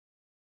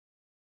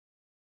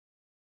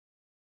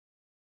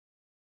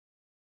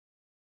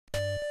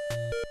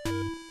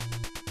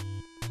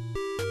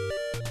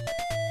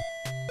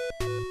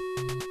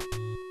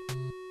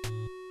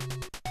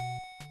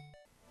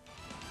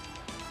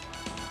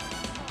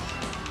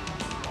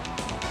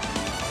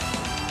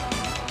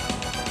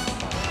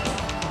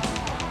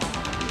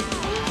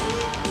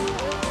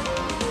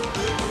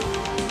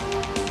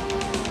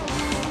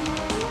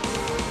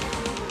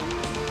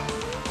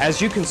As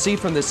you can see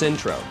from this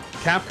intro,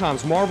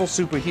 Capcom's Marvel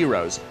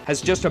Superheroes has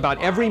just about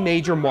every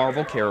major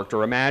Marvel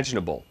character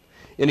imaginable.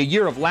 In a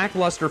year of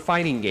lackluster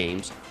fighting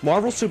games,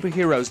 Marvel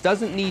Superheroes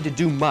doesn't need to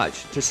do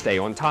much to stay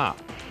on top.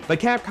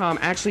 But Capcom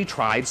actually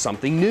tried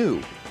something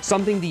new,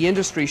 something the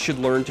industry should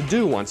learn to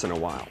do once in a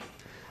while.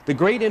 The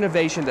great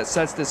innovation that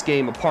sets this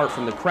game apart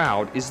from the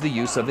crowd is the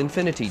use of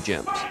Infinity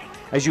Gems.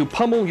 As you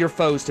pummel your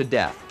foes to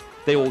death,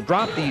 they will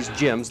drop these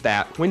gems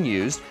that, when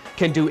used,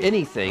 can do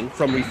anything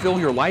from refill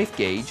your life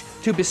gauge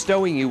to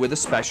bestowing you with a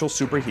special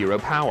superhero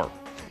power.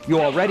 You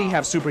already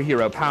have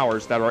superhero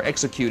powers that are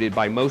executed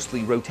by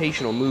mostly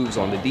rotational moves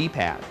on the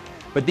D-pad,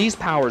 but these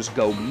powers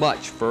go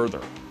much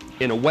further.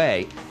 In a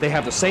way, they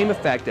have the same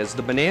effect as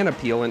the banana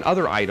peel and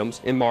other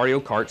items in Mario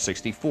Kart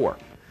 64.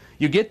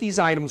 You get these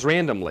items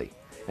randomly,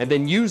 and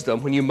then use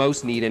them when you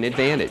most need an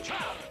advantage.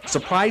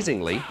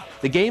 Surprisingly,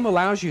 the game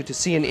allows you to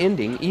see an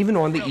ending even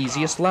on the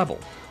easiest level.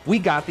 We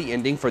got the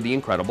ending for the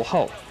Incredible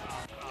Hulk.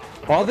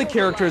 All the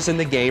characters in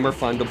the game are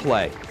fun to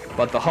play,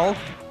 but the Hulk,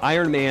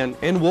 Iron Man,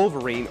 and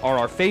Wolverine are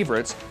our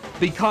favorites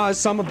because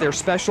some of their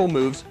special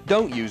moves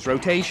don't use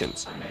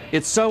rotations.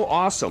 It's so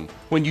awesome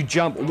when you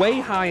jump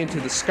way high into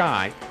the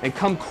sky and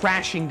come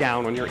crashing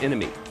down on your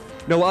enemy.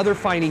 No other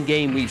fighting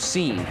game we've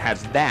seen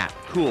has that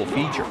cool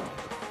feature.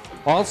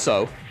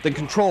 Also, the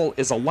control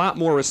is a lot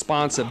more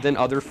responsive than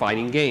other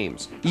fighting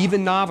games.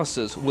 Even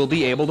novices will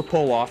be able to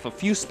pull off a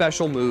few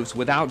special moves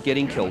without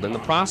getting killed in the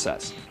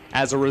process.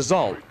 As a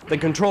result, the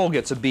control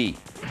gets a B.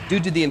 Due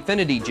to the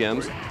Infinity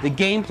Gems, the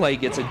gameplay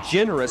gets a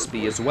generous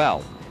B as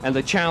well, and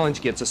the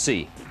challenge gets a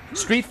C.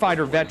 Street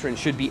Fighter veterans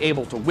should be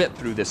able to whip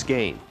through this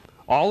game.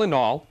 All in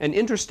all, an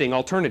interesting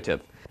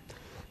alternative.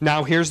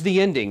 Now here's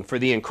the ending for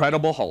the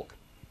Incredible Hulk.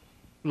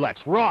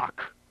 Let's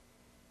rock!